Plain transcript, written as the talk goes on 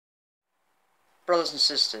Brothers and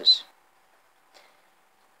sisters,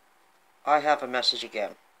 I have a message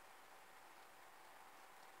again.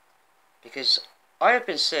 Because I have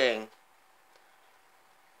been seeing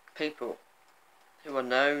people who are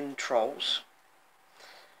known trolls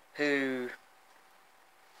who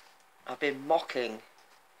have been mocking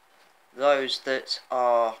those that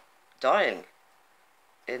are dying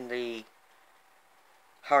in the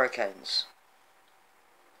hurricanes.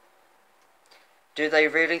 Do they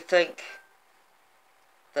really think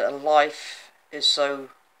that a life is so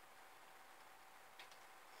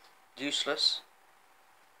useless?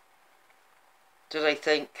 Do they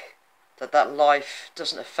think that that life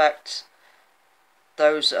doesn't affect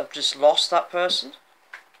those that have just lost that person?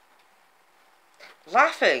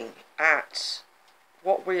 Laughing at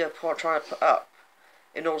what we are trying to put up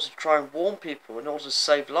in order to try and warn people, in order to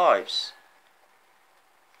save lives,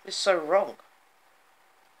 is so wrong.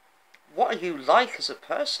 What are you like as a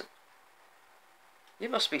person? You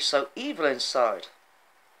must be so evil inside.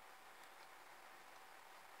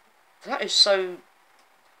 That is so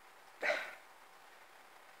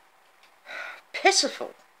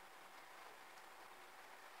pitiful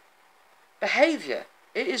behaviour.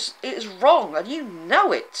 It is wrong, and you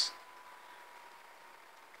know it.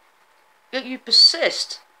 Yet you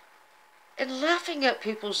persist in laughing at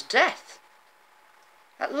people's death,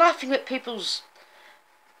 at laughing at people's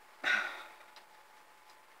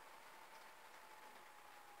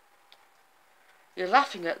you're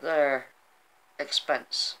laughing at their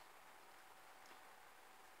expense.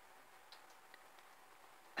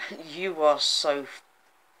 You are so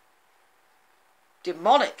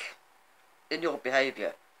demonic in your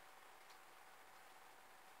behaviour.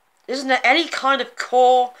 Isn't there any kind of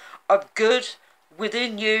core of good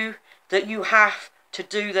within you that you have to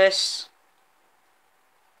do this?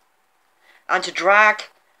 And to drag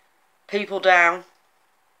people down?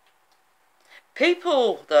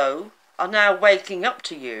 People, though, are now waking up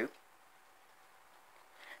to you.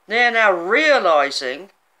 They are now realising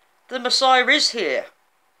the Messiah is here.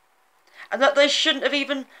 And that they shouldn't have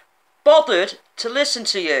even bothered to listen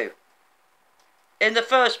to you in the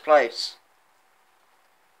first place.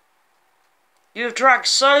 You have dragged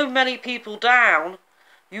so many people down,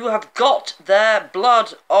 you have got their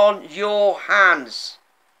blood on your hands.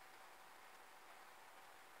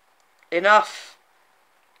 Enough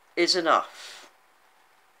is enough.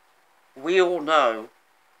 We all know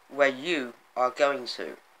where you are going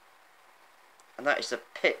to, and that is the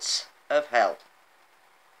pits of hell.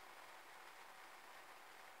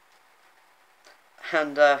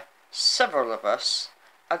 And several of us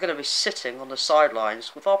are going to be sitting on the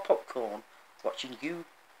sidelines with our popcorn, watching you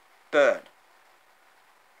burn.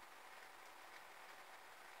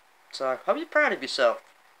 So, are you proud of yourself?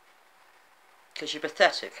 Because you're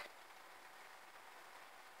pathetic.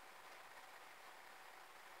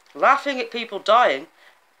 Laughing at people dying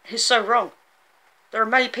is so wrong. There are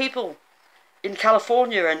many people in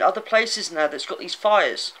California and other places now that's got these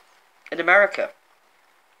fires in America.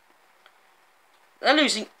 They're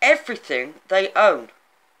losing everything they own.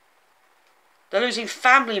 They're losing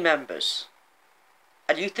family members.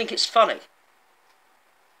 And you think it's funny?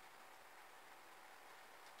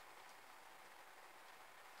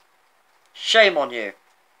 Shame on you.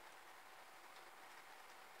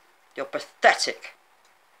 You're pathetic.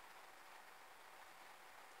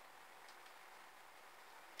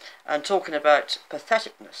 And talking about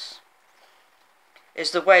patheticness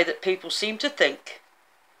is the way that people seem to think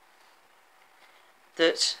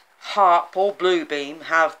that HAARP or Bluebeam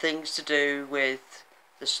have things to do with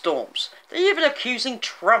the storms. They're even accusing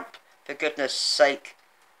Trump, for goodness sake,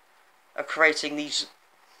 of creating these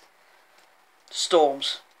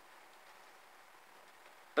storms.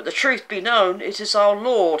 But the truth be known, it is our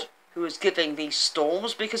Lord who is giving these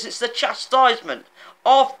storms, because it's the chastisement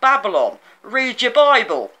of Babylon. Read your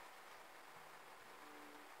Bible.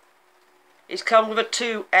 He's come with a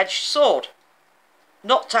two-edged sword,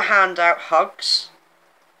 not to hand out hugs.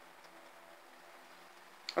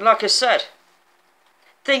 And like I said,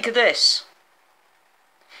 think of this.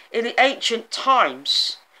 In the ancient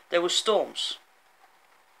times, there were storms.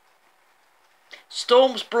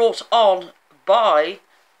 Storms brought on by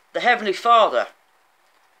the Heavenly Father.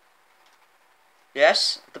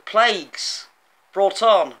 Yes, the plagues brought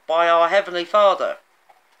on by our Heavenly Father.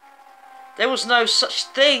 There was no such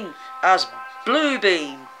thing as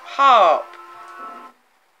Bluebeam, HAARP.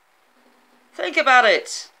 Think about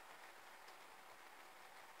it.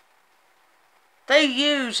 They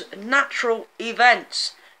use natural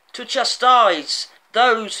events to chastise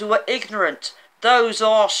those who are ignorant, those who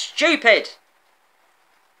are stupid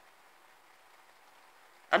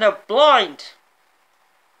and are blind.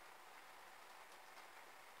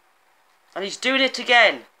 And he's doing it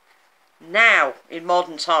again. Now, in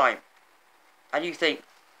modern time. And you think,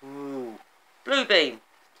 ooh, blue beam.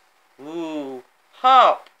 Ooh,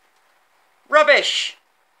 harp. Rubbish.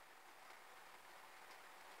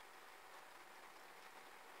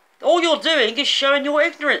 All you're doing is showing your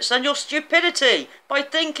ignorance and your stupidity by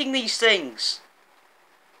thinking these things.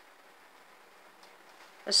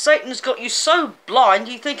 And Satan's got you so blind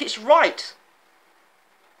you think it's right.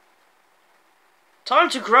 Time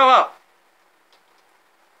to grow up.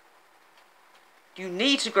 You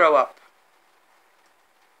need to grow up.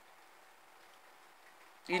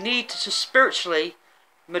 You need to spiritually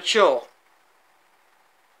mature.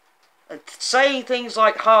 And saying things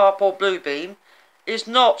like harp or blue beam is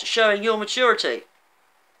not showing your maturity.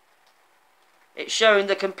 It's showing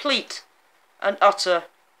the complete and utter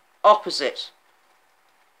opposite.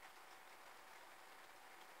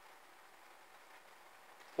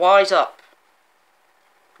 Wise up.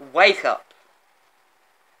 Wake up.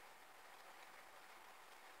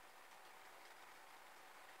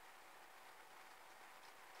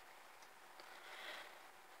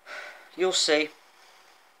 You'll see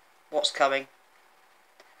what's coming.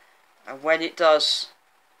 And when it does,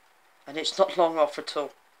 and it's not long off at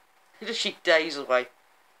all, it'll be days away,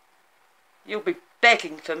 you'll be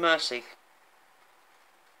begging for mercy.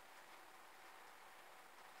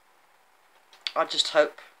 I just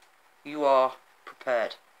hope you are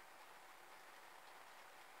prepared.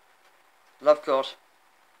 Love God,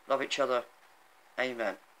 love each other.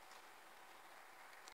 Amen.